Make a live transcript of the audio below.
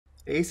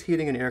Ace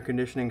Heating and Air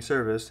Conditioning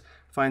Service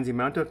finds the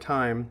amount of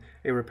time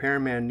a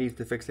repairman needs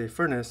to fix a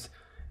furnace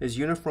is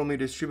uniformly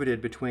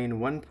distributed between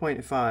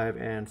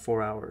 1.5 and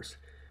 4 hours.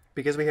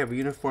 Because we have a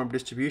uniform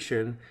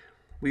distribution,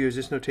 we use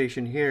this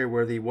notation here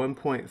where the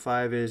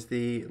 1.5 is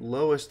the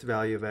lowest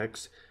value of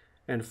x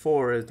and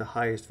 4 is the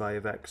highest value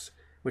of x,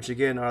 which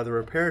again are the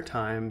repair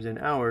times in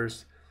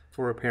hours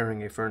for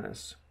repairing a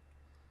furnace.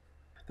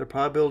 The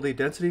probability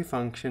density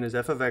function is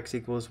f of x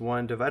equals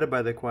 1 divided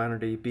by the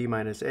quantity b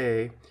minus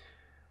a,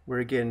 where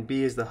again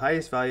b is the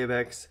highest value of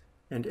x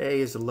and a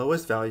is the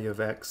lowest value of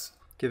x,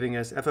 giving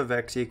us f of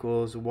x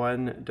equals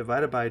 1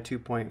 divided by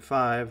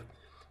 2.5,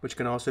 which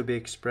can also be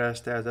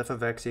expressed as f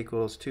of x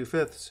equals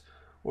 2/5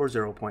 or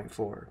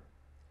 0.4.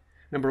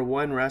 Number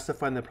 1, we're asked to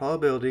find the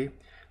probability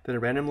that a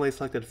randomly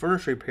selected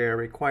furnace repair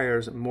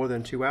requires more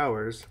than 2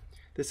 hours.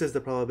 This is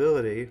the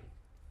probability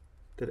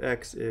that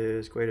x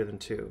is greater than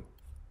 2.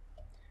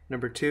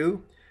 Number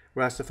 2,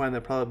 we're asked to find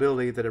the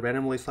probability that a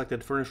randomly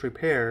selected furnace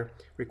repair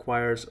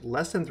requires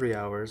less than 3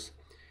 hours,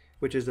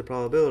 which is the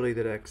probability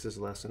that x is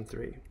less than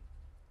 3.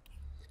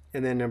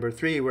 And then number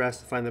 3, we're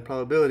asked to find the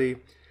probability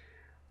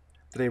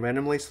that a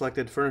randomly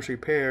selected furnace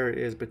repair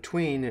is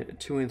between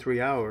 2 and 3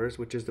 hours,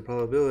 which is the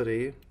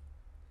probability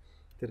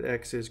that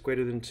x is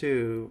greater than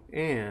 2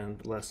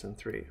 and less than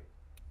 3.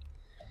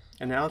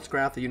 And now let's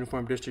graph the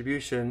uniform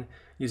distribution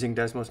using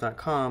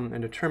Desmos.com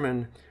and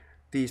determine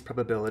these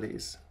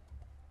probabilities.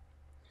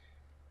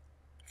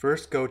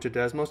 First, go to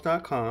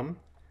Desmos.com,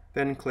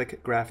 then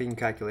click Graphing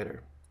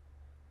Calculator.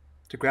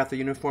 To graph the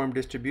uniform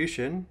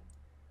distribution,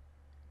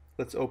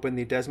 let's open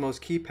the Desmos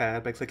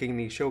keypad by clicking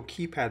the Show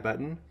Keypad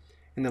button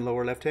in the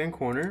lower left-hand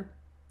corner.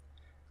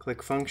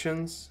 Click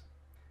Functions,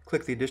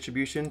 click the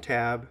Distribution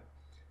tab,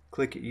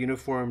 click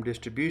Uniform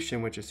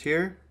Distribution, which is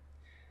here,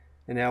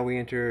 and now we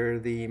enter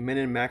the min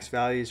and max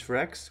values for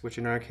x, which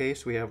in our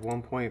case we have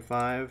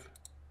 1.5,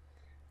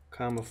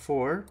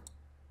 4.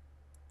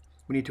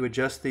 We need to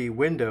adjust the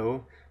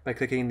window by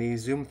clicking the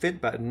Zoom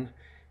Fit button,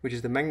 which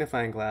is the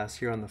magnifying glass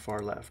here on the far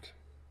left.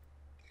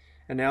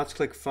 And now let's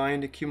click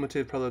Find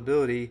Cumulative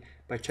Probability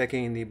by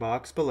checking the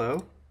box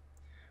below.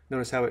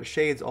 Notice how it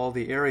shades all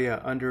the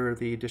area under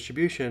the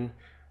distribution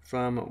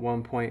from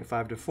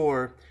 1.5 to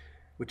 4,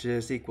 which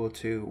is equal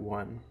to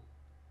 1.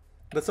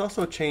 Let's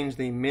also change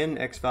the min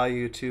x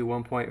value to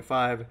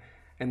 1.5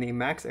 and the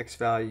max x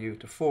value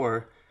to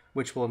 4,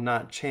 which will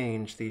not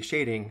change the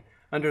shading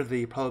under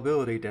the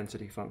probability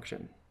density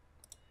function.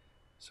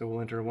 So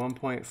we'll enter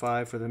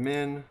 1.5 for the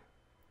min,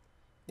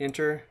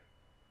 enter,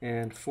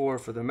 and 4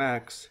 for the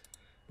max,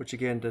 which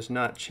again does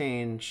not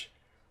change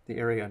the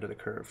area under the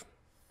curve.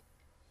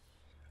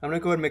 I'm going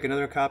to go ahead and make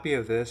another copy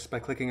of this by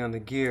clicking on the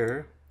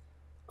gear,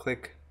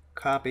 click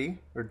Copy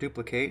or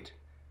Duplicate,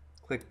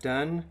 click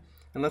Done,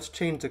 and let's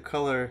change the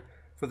color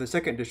for the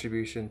second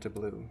distribution to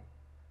blue.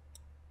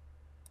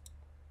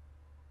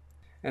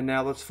 And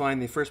now let's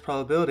find the first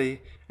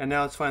probability,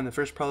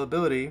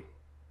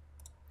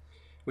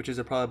 which is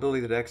a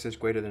probability that x is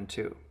greater than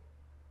 2.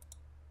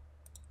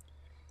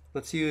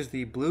 Let's use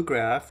the blue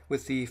graph.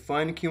 With the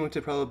Find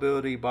Cumulative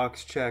Probability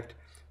box checked,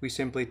 we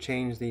simply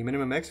change the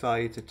minimum x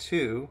value to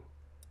 2,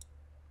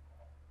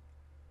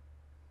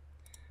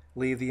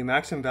 leave the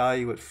maximum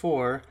value at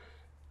 4,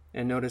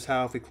 and notice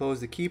how if we close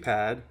the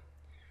keypad,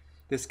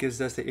 this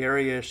gives us the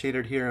area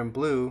shaded here in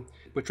blue,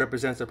 which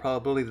represents the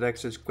probability that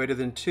x is greater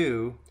than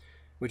 2,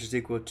 which is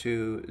equal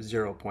to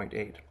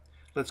 0.8.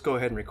 Let's go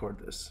ahead and record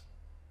this.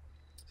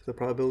 So the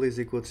probability is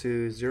equal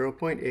to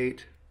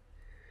 0.8,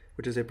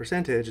 which is a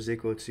percentage, is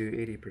equal to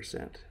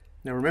 80%.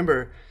 Now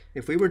remember,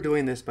 if we were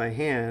doing this by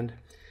hand,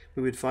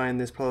 we would find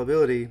this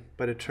probability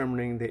by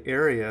determining the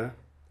area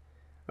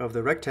of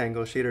the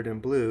rectangle shaded in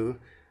blue.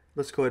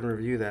 Let's go ahead and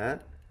review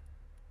that.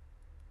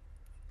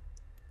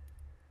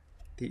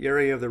 The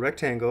area of the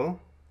rectangle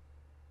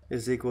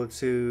is equal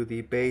to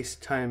the base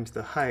times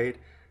the height.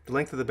 The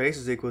length of the base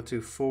is equal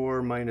to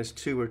 4 minus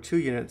 2, or 2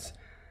 units,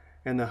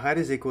 and the height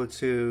is equal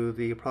to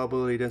the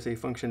probability density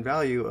function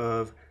value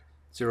of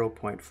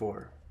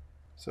 0.4.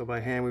 So by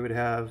hand we would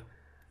have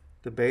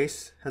the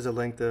base has a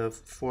length of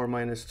 4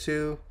 minus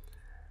 2,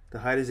 the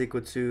height is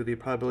equal to the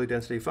probability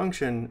density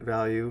function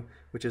value,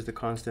 which is the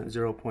constant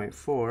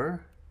 0.4,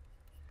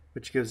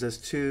 which gives us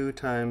 2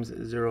 times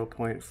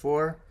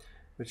 0.4,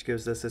 which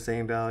gives us the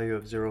same value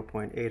of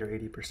 0.8, or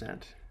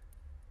 80%.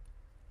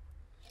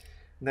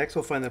 Next,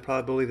 we'll find the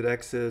probability that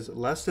x is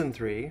less than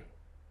 3.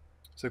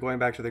 So going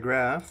back to the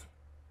graph,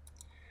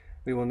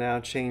 we will now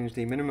change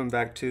the minimum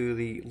back to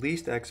the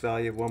least x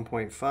value of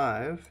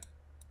 1.5,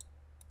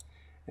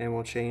 and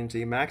we'll change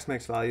the maximum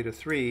x value to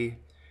 3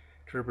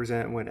 to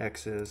represent when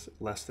x is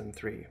less than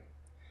 3.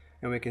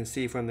 And we can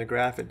see from the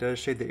graph it does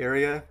shade the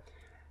area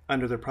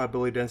under the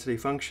probability density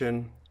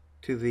function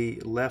to the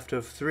left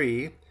of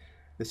 3.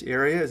 This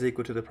area is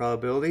equal to the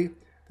probability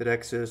that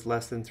x is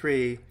less than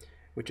 3,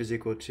 which is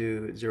equal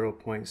to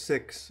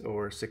 0.6,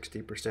 or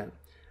 60%.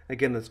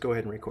 Again, let's go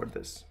ahead and record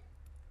this.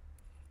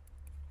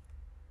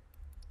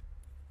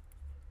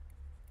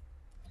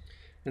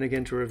 And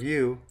again, to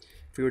review,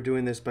 If we were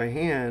doing this by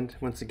hand,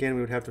 once again,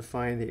 we would have to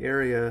find the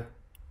area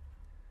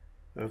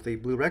of the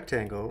blue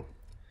rectangle,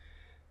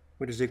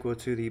 which is equal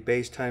to the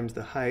base times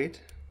the height.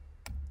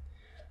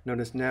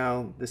 Notice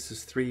now this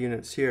is 3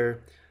 units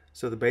here,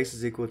 so the base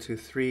is equal to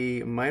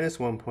 3 minus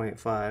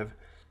 1.5,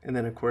 and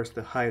then of course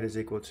the height is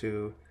equal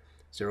to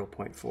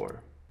 0.4.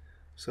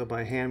 So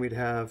by hand we'd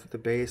have the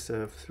base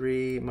of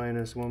 3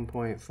 minus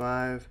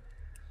 1.5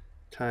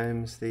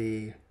 times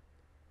the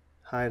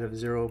height of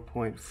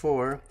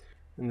 0.4,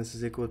 and this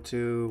is equal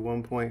to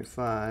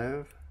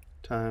 1.5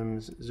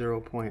 times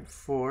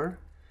 0.4,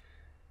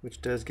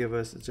 which does give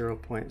us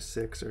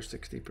 0.6 or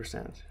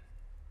 60%.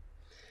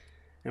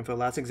 And for the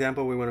last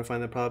example, we want to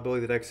find the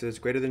probability that x is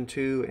greater than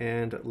 2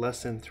 and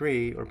less than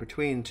 3, or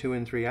between 2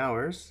 and 3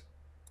 hours.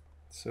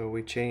 So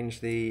we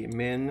change the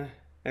min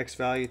x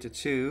value to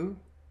 2,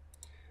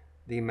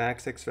 the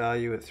max x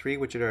value at 3,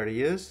 which it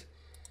already is,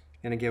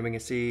 and again we can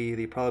see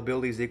the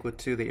probability is equal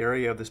to the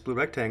area of this blue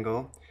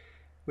rectangle,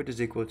 which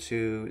is equal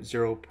to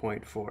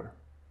 0.4,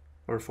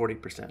 or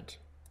 40%.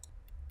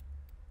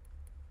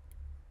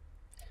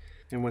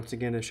 And once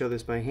again, to show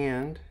this by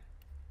hand,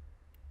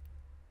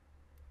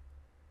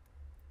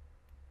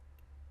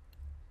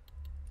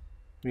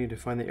 we need to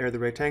find the area of the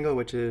rectangle,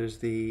 which is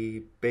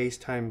the base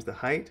times the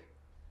height.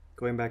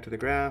 Going back to the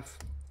graph,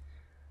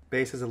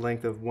 base has a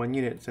length of 1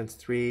 unit since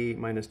 3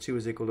 minus 2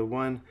 is equal to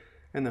 1,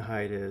 and the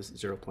height is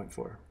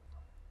 0.4.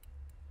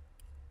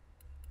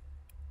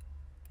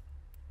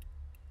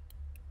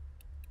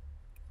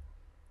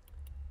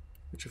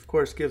 Which of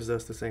course gives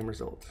us the same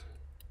result.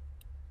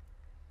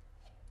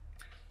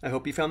 I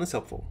hope you found this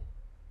helpful.